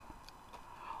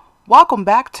Welcome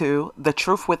back to The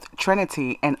Truth with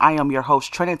Trinity, and I am your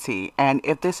host, Trinity. And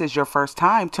if this is your first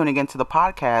time tuning into the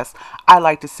podcast, I'd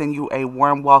like to send you a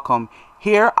warm welcome.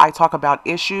 Here, I talk about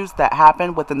issues that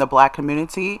happen within the black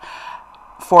community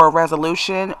for a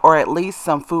resolution or at least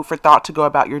some food for thought to go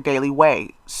about your daily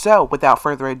way. So, without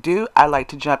further ado, I'd like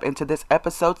to jump into this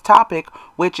episode's topic,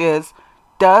 which is: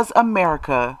 does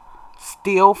America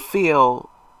still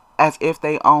feel as if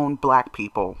they own black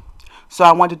people? So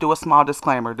I want to do a small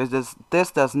disclaimer.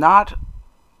 This does not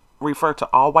refer to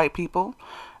all white people.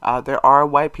 There are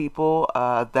white people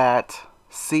that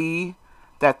see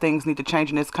that things need to change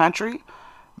in this country,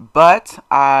 but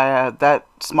that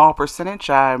small percentage,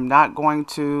 I'm not going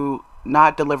to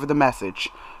not deliver the message.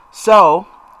 So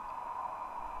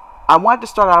I wanted to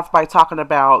start off by talking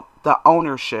about the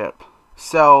ownership.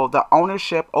 So the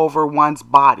ownership over one's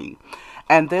body.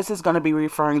 And this is going to be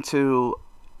referring to,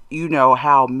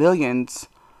 how millions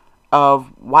of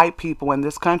white people in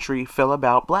this country feel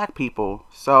about black people.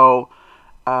 So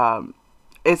um,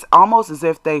 it's almost as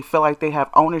if they feel like they have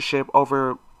ownership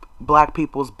over black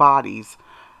people's bodies.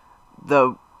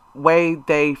 The way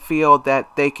they feel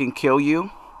that they can kill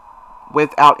you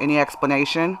without any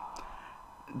explanation,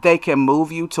 they can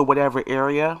move you to whatever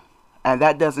area, and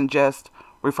that doesn't just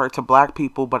refer to black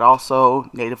people but also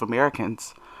Native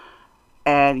Americans.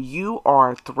 And you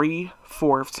are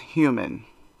three-fourths human.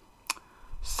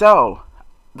 So,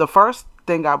 the first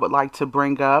thing I would like to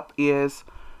bring up is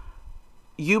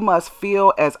you must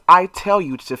feel as I tell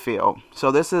you to feel. So,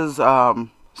 this is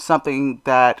something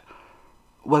that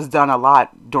was done a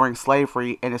lot during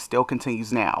slavery and it still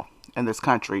continues now in this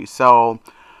country. So,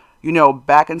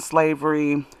 back in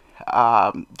slavery,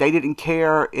 they didn't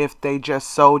care if they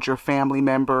just sold your family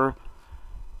member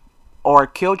or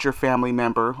killed your family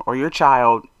member or your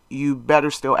child. You better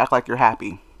still act like you're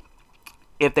happy.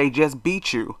 If they just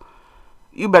beat you,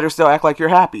 you better still act like you're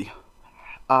happy.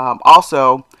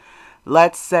 Also,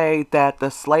 let's say that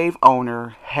the slave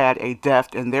owner had a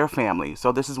death in their family.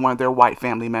 So this is one of their white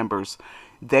family members.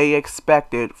 They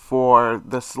expected for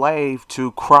the slave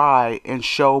to cry and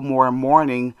show more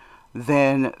mourning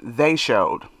than they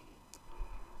showed.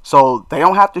 So they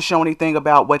don't have to show anything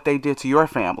about what they did to your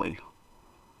family.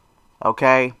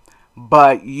 Okay?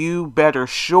 But you better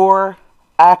sure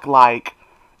act like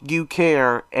you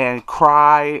care and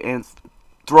cry and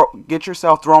get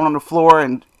yourself thrown on the floor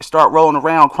and start rolling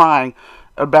around crying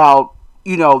about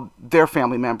their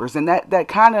family members. And that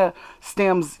kind of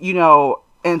stems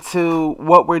into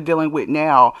what we're dealing with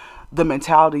now, the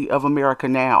mentality of America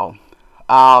now.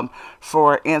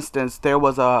 For instance, there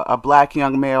was a black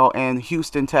young male in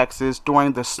Houston, Texas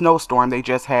during the snowstorm they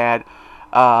just had,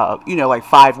 like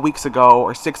 5 weeks ago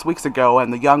or 6 weeks ago,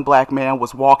 and the young black man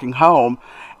was walking home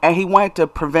and he wanted to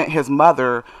prevent his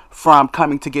mother from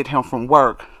coming to get him from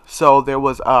work. So there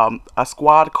was a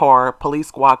police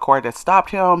squad car that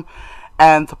stopped him,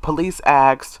 and the police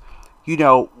asked,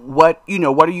 what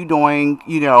are you doing?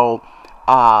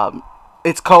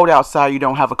 It's cold outside. You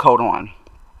don't have a coat on.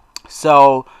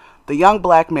 So the young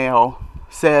black male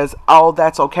says, "Oh,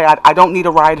 that's okay. I don't need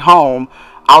a ride home.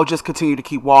 I'll just continue to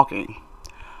keep walking."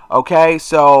 Okay,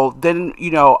 so then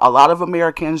a lot of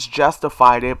Americans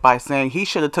justified it by saying he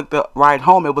should have took the ride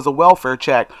home. It was a welfare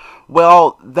check.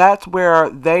 Well, that's where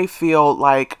they feel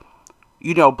like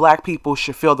black people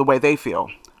should feel the way they feel,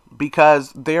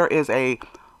 because there is a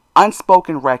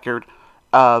unspoken record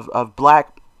of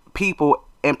black people,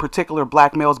 in particular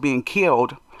black males, being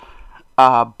killed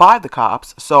by the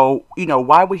cops. So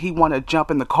why would he want to jump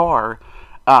in the car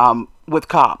with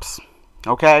cops?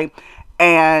 Okay.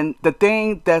 And the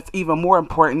thing that's even more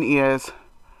important is,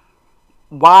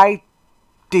 why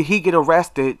did he get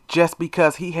arrested just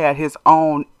because he had his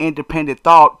own independent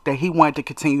thought that he wanted to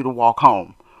continue to walk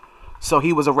home? So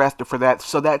he was arrested for that.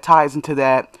 So that ties into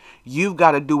that. You've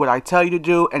got to do what I tell you to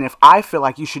do. And if I feel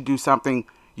like you should do something,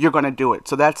 you're going to do it.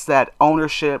 So that's that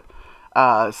ownership,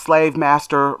 slave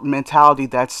master mentality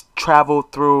that's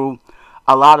traveled through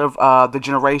a lot of the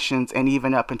generations and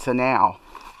even up until now.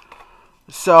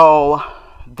 So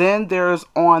then there's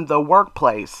on the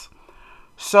workplace.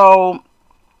 So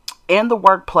in the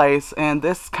workplace, and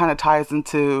this kind of ties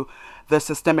into the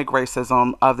systemic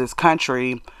racism of this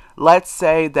country, let's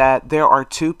say that there are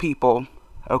two people,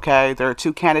 okay? There are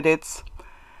two candidates,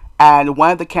 and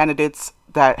one of the candidates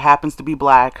that happens to be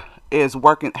black has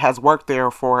worked there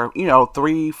for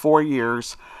 3-4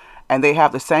 years, and they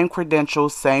have the same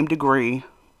credentials, same degree.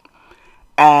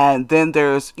 And then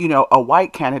there's, a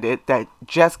white candidate that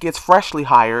just gets freshly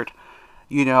hired.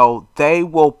 They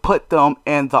will put them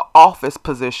in the office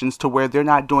positions to where they're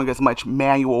not doing as much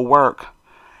manual work.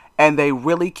 And they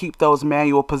really keep those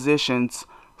manual positions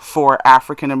for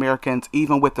African Americans,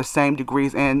 even with the same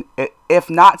degrees, and if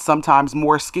not sometimes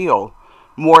more skill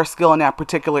in that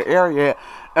particular area.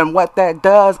 And what that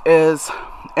does is,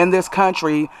 in this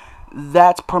country,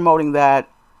 that's promoting that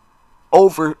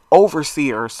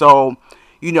overseer. So,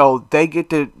 they get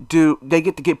to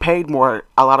get paid more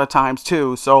a lot of times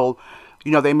too. So,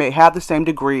 they may have the same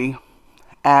degree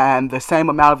and the same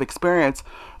amount of experience,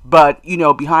 but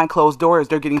behind closed doors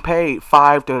they're getting paid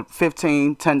 5 to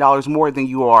 15, $10 more than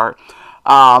you are.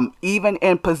 Even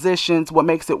in positions, what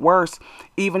makes it worse,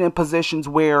 even in positions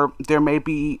where there may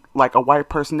be like a white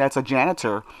person that's a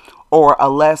janitor or a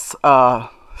less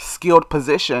skilled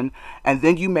position, and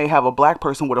then you may have a black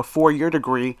person with a 4-year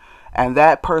degree, and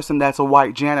that person that's a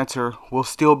white janitor will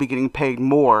still be getting paid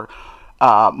more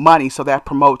money. So that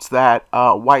promotes that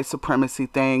white supremacy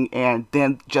thing, and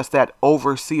then just that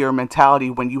overseer mentality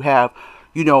when you have,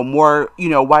 more,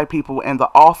 white people in the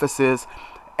offices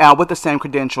with the same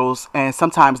credentials and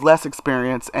sometimes less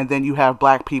experience, and then you have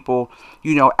black people,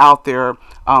 out there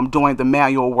doing the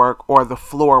manual work or the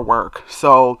floor work.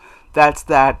 So that's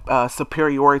that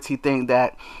superiority thing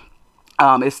that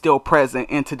is still present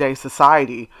in today's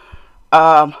society.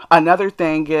 Another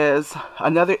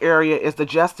area is the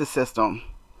justice system.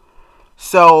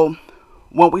 So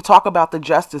when we talk about the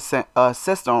justice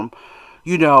system,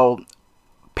 you know,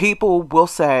 people will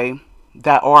say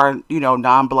that are,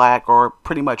 non-black or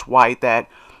pretty much white that,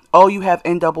 oh, you have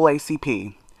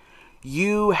NAACP,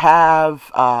 you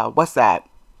have what's that?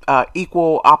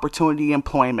 Equal opportunity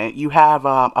employment. You have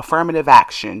affirmative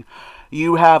action.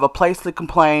 You have a place to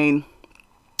complain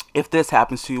if this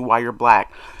happens to you while you're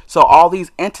black. So all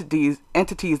these entities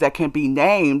that can be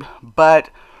named, but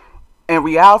in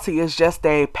reality is just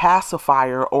a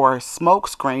pacifier or a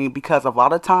smokescreen, because a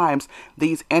lot of times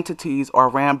these entities are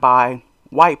ran by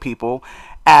white people,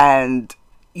 and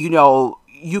you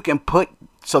can put,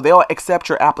 so they'll accept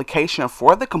your application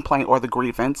for the complaint or the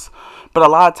grievance, but a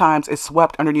lot of times it's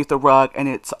swept underneath the rug, and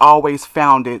it's always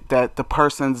founded that the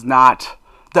person's not,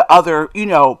 the other,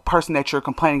 person that you're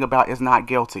complaining about is not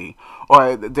guilty,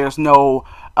 or there's nothing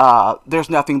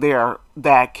there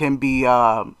that can be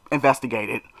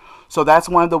investigated. So that's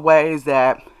one of the ways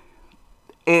that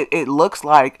it looks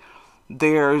like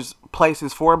there's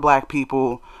places for black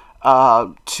people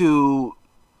to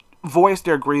voice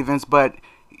their grievance, but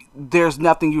there's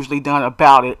nothing usually done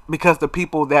about it, because the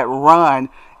people that run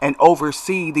and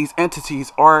oversee these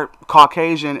entities are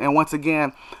Caucasian. And once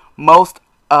again, most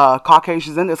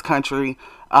Caucasians in this country,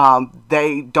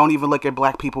 they don't even look at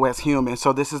black people as human.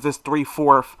 So this is this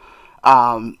three-fourth,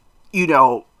 you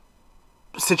know,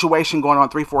 situation going on,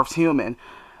 three-fourths human.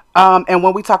 And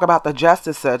when we talk about the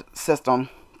justice system,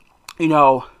 you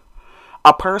know,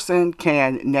 a person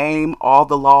can name all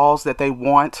the laws that they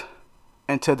want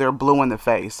until they're blue in the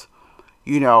face.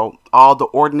 All the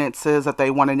ordinances that they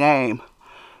want to name.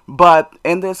 But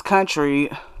in this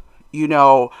country,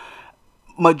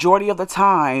 majority of the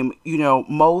time,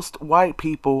 most white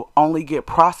people only get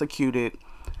prosecuted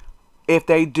if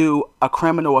they do a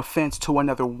criminal offense to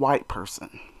another white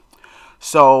person.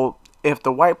 So if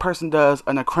the white person does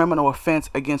a criminal offense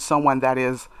against someone that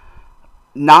is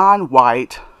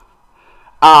non-white,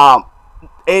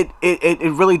 it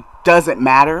really doesn't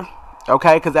matter,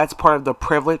 okay? Because that's part of the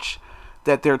privilege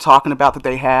that they're talking about that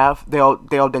they have.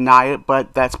 They'll deny it,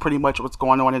 but that's pretty much what's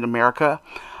going on in America.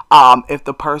 If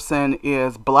the person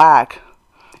is black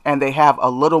and they have a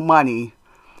little money,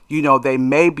 they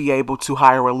may be able to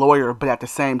hire a lawyer, but at the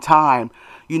same time,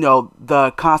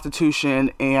 the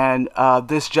Constitution and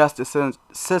this justice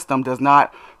system does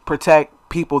not protect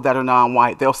people that are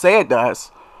non-white. They'll say it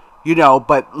does,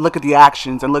 but look at the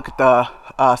actions and look at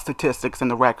the statistics and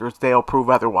the records. They'll prove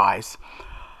otherwise.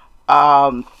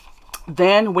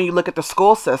 Then when you look at the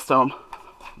school system,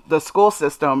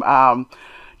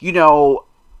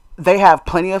 they have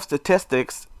plenty of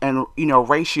statistics and,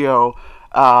 ratio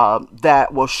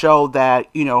that will show that,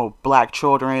 black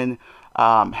children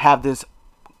have this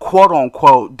quote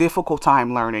unquote difficult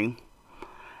time learning,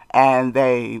 and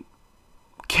they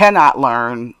cannot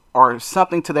learn or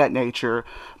something to that nature.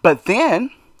 But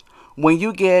then when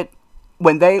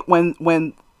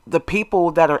the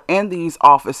people that are in these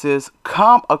offices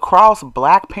come across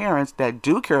black parents that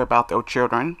do care about their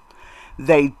children,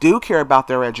 they do care about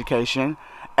their education,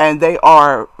 and they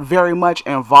are very much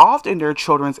involved in their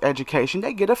children's education,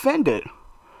 they get offended.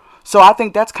 So I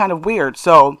think that's kind of weird.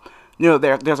 So,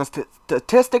 there's a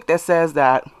statistic that says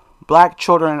that black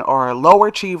children are lower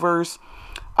achievers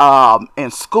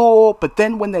in school, but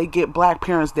then when they get black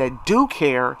parents that do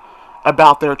care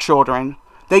about their children,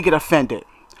 they get offended.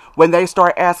 When they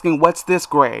start asking, what's this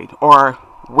grade? Or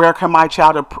where can my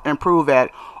child improve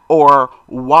at, or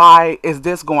why is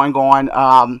this going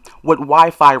on with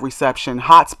Wi-Fi reception,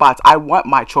 hotspots. I want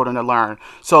my children to learn.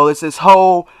 So it's this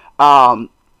whole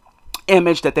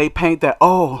image that they paint that,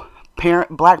 oh,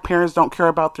 black parents don't care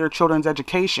about their children's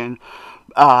education,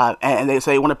 and they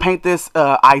say want to paint this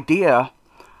idea,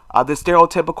 this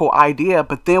stereotypical idea.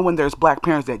 But then when there's black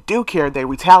parents that do care, they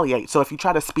retaliate. So if you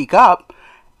try to speak up,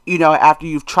 after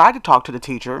you've tried to talk to the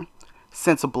teacher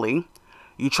sensibly,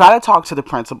 you try to talk to the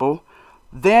principal,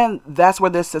 then that's where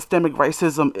this systemic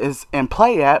racism is in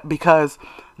play at, because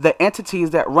the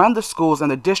entities that run the schools in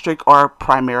the district are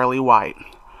primarily white.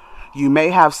 You may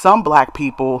have some black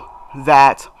people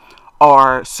that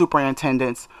are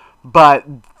superintendents, but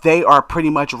they are pretty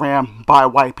much ran by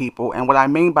white people. And what I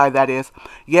mean by that is,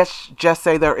 yes, just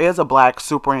say there is a black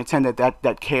superintendent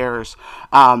that cares.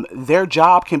 Their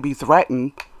job can be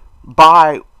threatened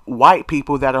by white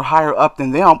people that are higher up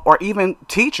than them, or even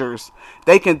teachers.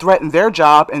 They can threaten their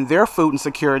job and their food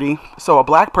insecurity. So a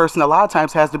black person a lot of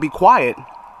times has to be quiet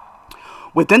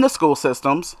within the school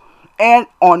systems and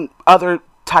on other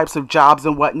types of jobs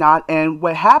and whatnot. And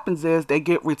what happens is they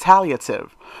get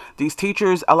retaliative. These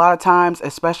teachers, a lot of times,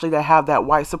 especially that have that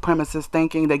white supremacist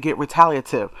thinking, they get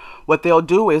retaliative. What they'll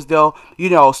do is they'll,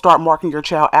 start marking your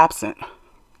child absent,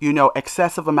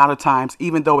 excessive amount of times,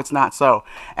 even though it's not so.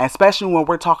 And especially when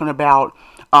we're talking about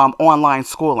online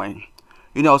schooling,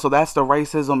 so that's the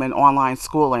racism in online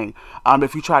schooling.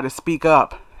 If you try to speak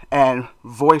up and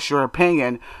voice your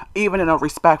opinion, even in a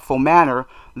respectful manner,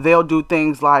 they'll do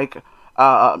things like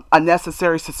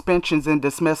unnecessary suspensions and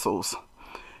dismissals,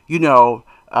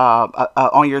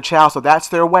 on your child. So that's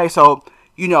their way. So,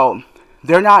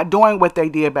 they're not doing what they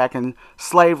did back in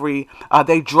slavery.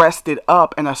 They dressed it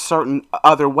up in a certain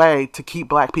other way to keep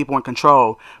black people in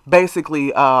control,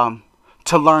 basically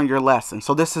to learn your lesson.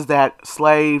 So this is that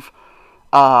slave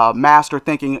master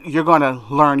thinking, you're going to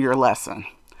learn your lesson.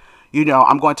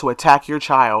 I'm going to attack your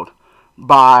child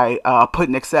by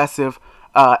putting excessive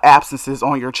absences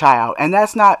on your child. And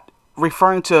that's not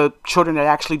referring to children that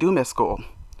actually do miss school.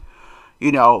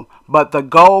 But the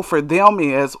goal for them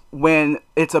is, when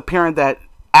it's a parent that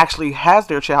actually has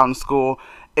their child in school,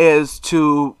 is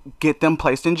to get them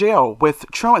placed in jail with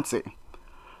truancy.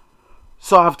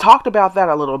 So I've talked about that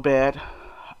a little bit.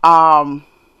 I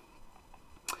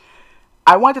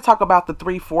want to talk about the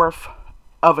 3/4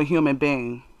 of a human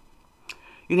being.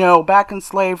 Back in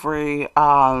slavery,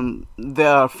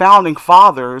 the founding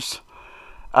fathers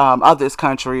of this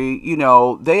country,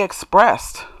 they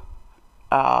expressed,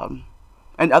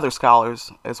 and other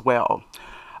scholars as well,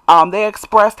 they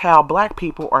expressed how black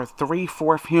people are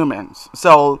 3/4 humans.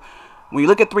 So when you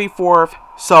look at 3/4,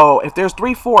 so if there's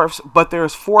 3/4, but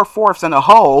there's 4/4 in a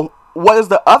whole, what is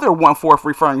the other 1/4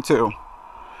 referring to?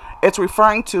 It's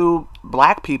referring to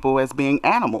black people as being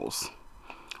animals.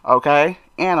 Okay?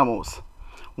 Animals.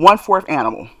 1/4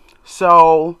 animal.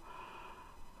 So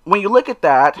when you look at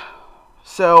that,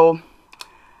 so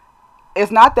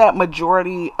it's not that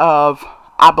majority of,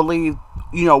 I believe,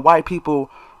 white people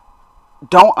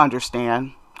don't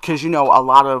understand, because, a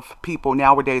lot of people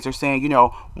nowadays are saying,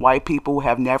 white people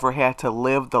have never had to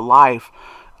live the life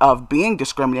of being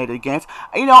discriminated against.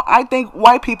 I think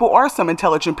white people are some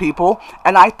intelligent people,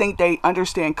 and I think they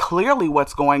understand clearly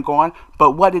what's going on.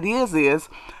 But what it is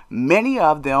many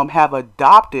of them have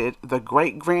adopted the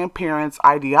great-grandparents'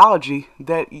 ideology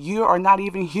that you are not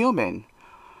even human.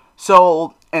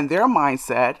 So in their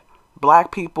mindset,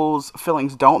 black people's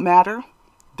feelings don't matter.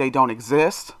 They don't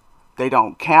exist. They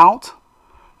don't count.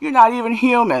 You're not even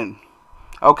human.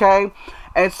 Okay?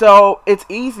 And so it's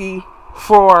easy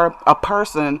for a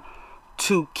person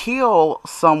to kill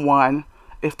someone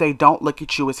if they don't look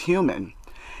at you as human.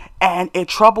 And it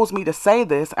troubles me to say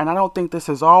this, and I don't think this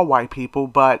is all white people,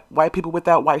 but white people with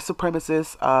that white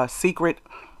supremacist secret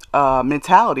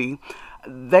mentality,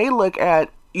 they look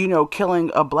at,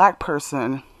 killing a black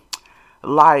person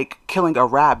like killing a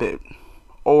rabbit,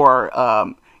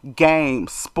 or game,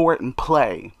 sport, and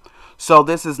play. So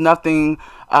this is nothing,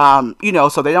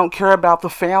 so they don't care about the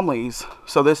families.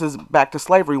 So this is back to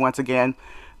slavery once again.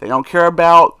 They don't care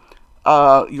about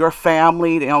your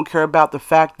family. They don't care about the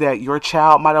fact that your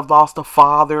child might have lost a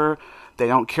father. They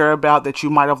don't care about that you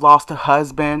might have lost a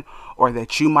husband, or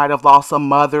that you might have lost a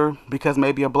mother because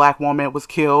maybe a black woman was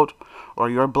killed, or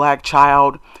your black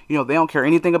child. They don't care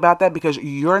anything about that, because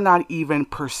you're not even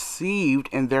perceived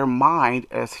in their mind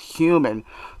as human.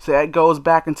 So that goes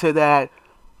back into that,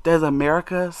 does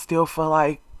America still feel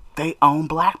like they own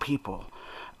black people?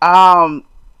 And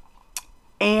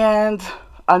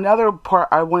another part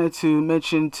I wanted to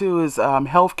mention too is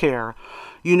healthcare.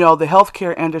 The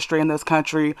healthcare industry in this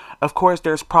country, of course,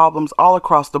 there's problems all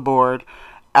across the board.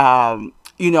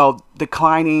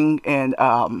 Declining in,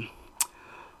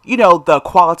 the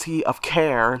quality of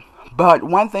care. But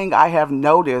one thing I have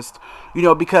noticed,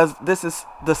 because this is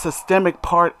the systemic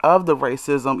part of the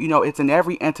racism, it's in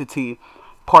every entity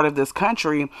part of this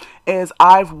country, is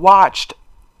I've watched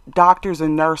doctors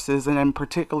and nurses, and in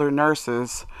particular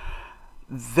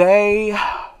they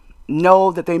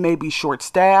know that they may be short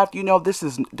staffed. This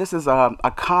is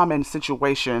a common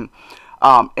situation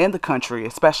in the country,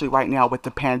 especially right now with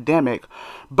the pandemic.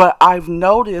 But I've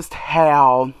noticed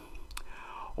how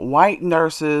white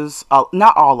nurses,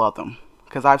 not all of them,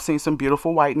 because I've seen some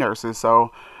beautiful white nurses, and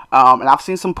I've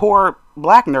seen some poor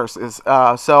black nurses.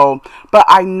 But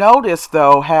I noticed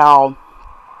though how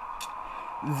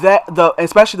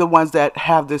especially the ones that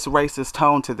have this racist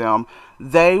tone to them,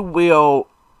 they will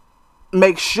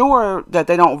make sure that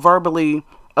they don't verbally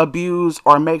abuse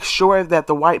or make sure that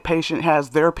the white patient has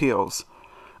their pills,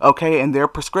 okay, and their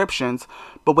prescriptions.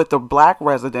 But with the black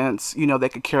residents, they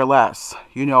could care less.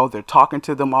 They're talking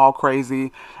to them all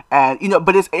crazy. And,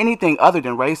 but it's anything other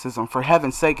than racism. For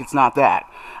heaven's sake, it's not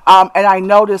that. And I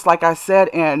noticed, like I said,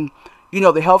 in, the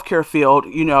healthcare field,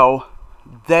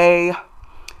 they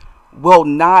will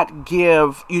not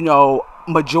give,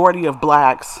 majority of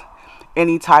blacks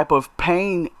any type of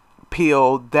pain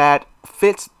pill that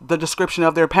fits the description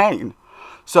of their pain.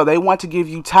 So they want to give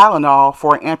you Tylenol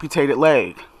for an amputated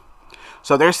leg.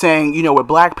 So they're saying, with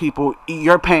black people,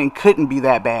 your pain couldn't be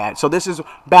that bad. So this is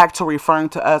back to referring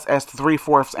to us as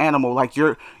 3/4 animal. Like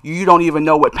you don't even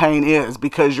know what pain is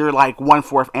because you're like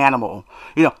 1/4 animal.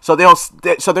 So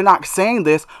they're not saying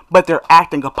this, but they're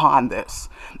acting upon this,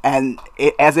 and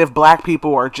as if black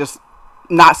people are just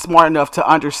not smart enough to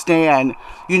understand,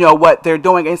 what they're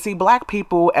doing. And see, black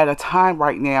people at a time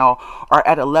right now are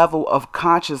at a level of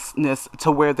consciousness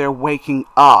to where they're waking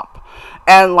up.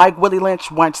 And like Willie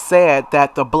Lynch once said,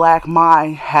 that the black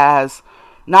mind has,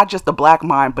 not just the black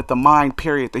mind, but the mind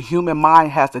period. The human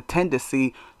mind has a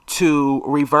tendency to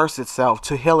reverse itself,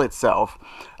 to heal itself.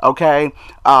 Okay?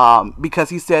 Because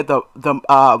he said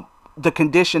the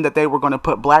condition that they were going to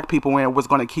put black people in was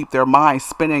going to keep their minds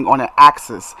spinning on an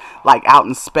axis, like out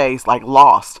in space, like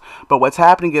lost. But what's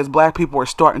happening is black people are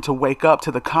starting to wake up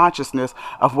to the consciousness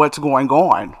of what's going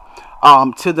on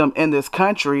to them in this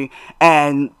country.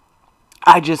 And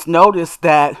I just noticed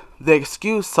that the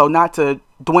excuse, so not to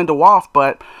dwindle off,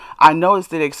 but I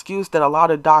noticed the excuse that a lot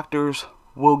of doctors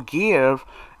will give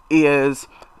is,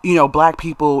 black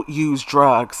people use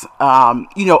drugs,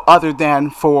 other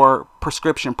than for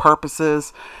prescription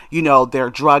purposes. They're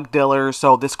drug dealers.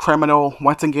 So this criminal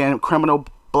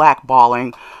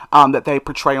blackballing that they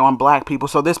portray on black people.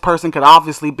 So this person could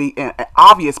obviously be in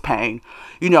obvious pain,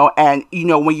 and,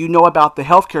 when about the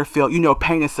healthcare field,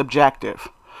 pain is subjective.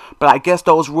 But I guess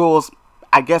those rules,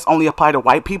 only apply to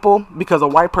white people, because a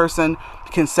white person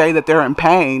can say that they're in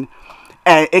pain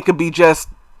and it could be just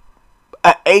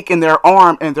an ache in their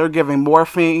arm, and they're giving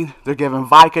morphine, they're giving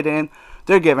Vicodin,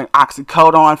 they're giving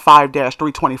oxycodone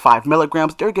 5-325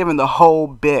 milligrams. They're giving the whole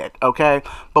bit, okay?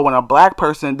 But when a black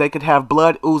person, they could have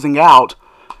blood oozing out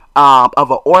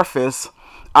of an orifice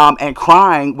and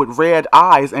crying with red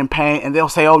eyes and pain, and they'll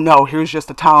say, oh no, here's just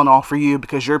a Tylenol for you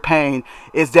because your pain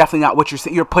is definitely not what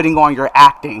you're putting on, you're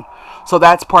acting. So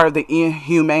that's part of the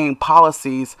inhumane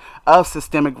policies of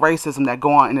systemic racism that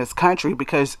go on in this country,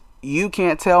 because you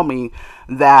can't tell me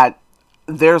that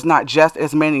there's not just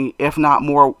as many, if not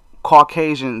more,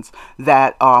 Caucasians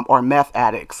that are meth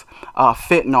addicts,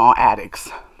 fentanyl addicts,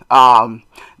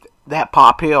 that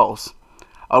pop pills.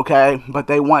 Okay, but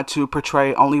they want to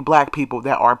portray only black people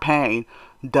that are pain.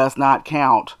 Does not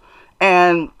count.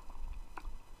 And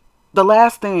the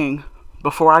last thing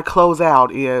before I close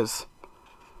out is,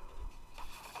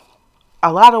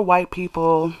 a lot of white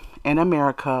people in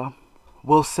America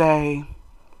will say,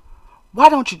 why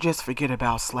don't you just forget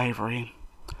about slavery?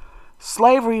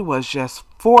 Slavery was just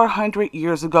 400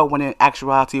 years ago, when in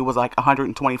actuality it was like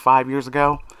 125 years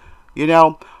ago,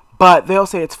 But they'll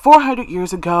say it's 400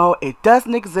 years ago, it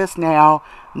doesn't exist now,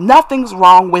 nothing's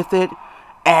wrong with it,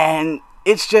 and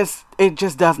it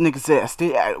just doesn't exist.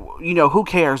 Who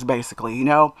cares, basically,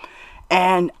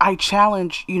 And I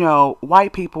challenge,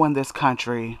 white people in this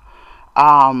country,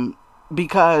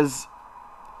 because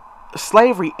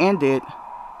slavery ended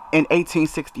in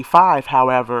 1865,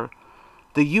 however.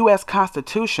 The U.S.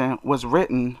 Constitution was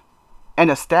written and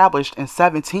established in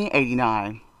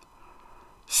 1789.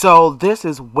 So this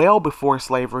is well before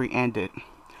slavery ended.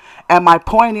 And my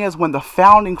point is, when the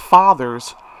founding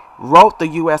fathers wrote the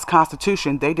U.S.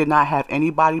 Constitution, they did not have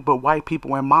anybody but white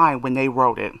people in mind when they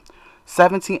wrote it.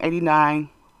 1789,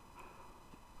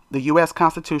 the U.S.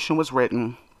 Constitution was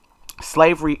written.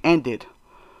 Slavery ended,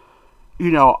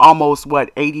 almost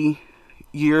 80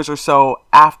 years or so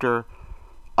after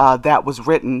that was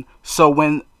written. So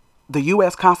when the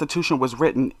U.S. Constitution was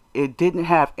written, it didn't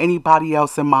have anybody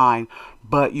else in mind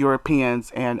but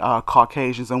Europeans and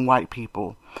Caucasians and white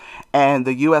people. And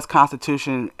the U.S.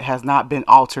 Constitution has not been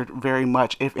altered very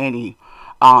much, if any,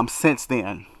 since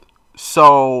then.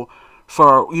 So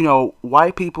for,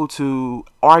 white people to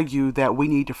argue that we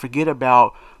need to forget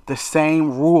about the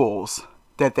same rules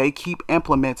that they keep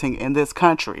implementing in this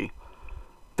country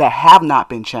that have not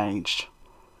been changed,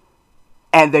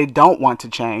 and they don't want to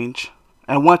change,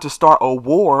 and want to start a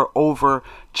war over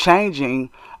changing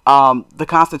the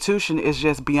Constitution, is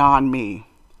just beyond me.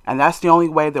 And that's the only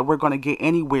way that we're going to get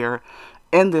anywhere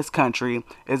in this country,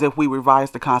 is if we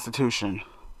revise the Constitution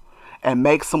and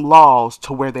make some laws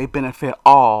to where they benefit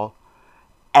all,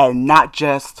 and not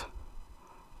just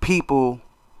people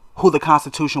who the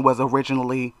Constitution was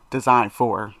originally designed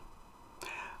for.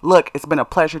 Look, it's been a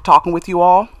pleasure talking with you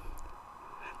all.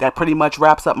 That pretty much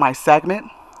wraps up my segment.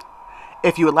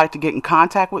 If you would like to get in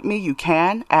contact with me, you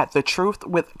can at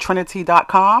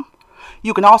thetruthwithtrinity.com.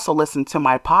 You can also listen to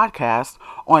my podcast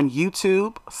on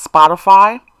YouTube,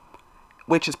 Spotify,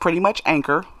 which is pretty much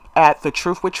Anchor, at The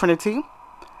Truth with Trinity.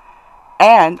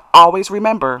 And always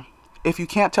remember, if you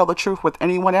can't tell the truth with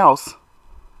anyone else,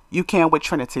 you can with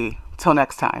Trinity. Till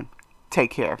next time, take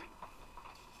care.